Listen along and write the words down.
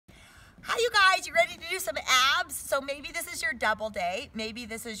Hi you guys, you ready to do some abs? So maybe this is your double day, maybe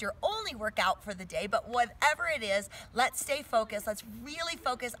this is your only workout for the day, but whatever it is, let's stay focused. Let's really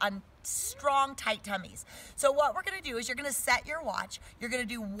focus on strong, tight tummies. So what we're gonna do is you're gonna set your watch. You're gonna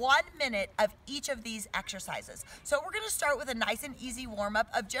do 1 minute of each of these exercises. So we're gonna start with a nice and easy warm up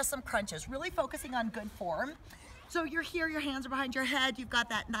of just some crunches, really focusing on good form. So you're here, your hands are behind your head, you've got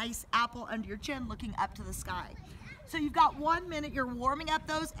that nice apple under your chin looking up to the sky. So you've got 1 minute, you're warming up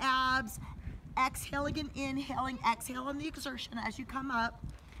those abs, exhaling and inhaling, exhaling the exertion as you come up.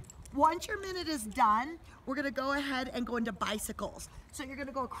 Once your minute is done, we're gonna go ahead and go into bicycles. So you're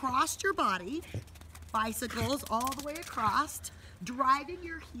gonna go across your body, bicycles all the way across, driving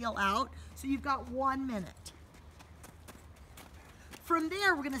your heel out. So you've got 1 minute. From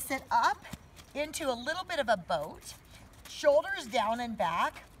there, we're gonna sit up into a little bit of a boat, shoulders down and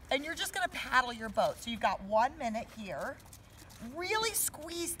back, and you're just gonna paddle your boat. So you've got 1 minute here. Really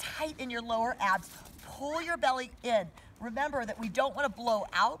squeeze tight in your lower abs. Pull your belly in. Remember that we don't wanna blow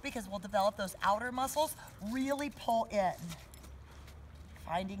out because we'll develop those outer muscles. Really pull in.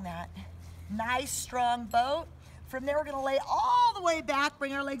 Finding that nice strong boat. From there, we're gonna lay all the way back,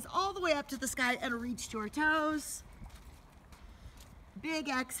 bring our legs all the way up to the sky and reach to our toes. Big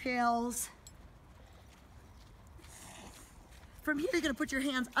exhales. From here, you're gonna put your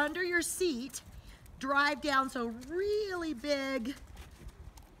hands under your seat, drive down, so really big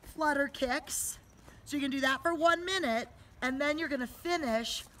flutter kicks. So you're gonna do that for 1 minute, and then you're gonna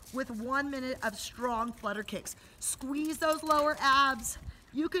finish with 1 minute of strong flutter kicks. Squeeze those lower abs.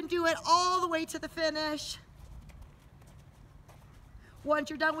 You can do it all the way to the finish. Once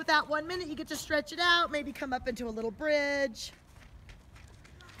you're done with that 1 minute, you get to stretch it out, maybe come up into a little bridge,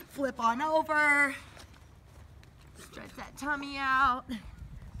 flip on over. Stretch that tummy out.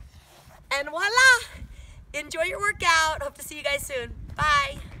 And voila! Enjoy your workout. Hope to see you guys soon.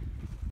 Bye.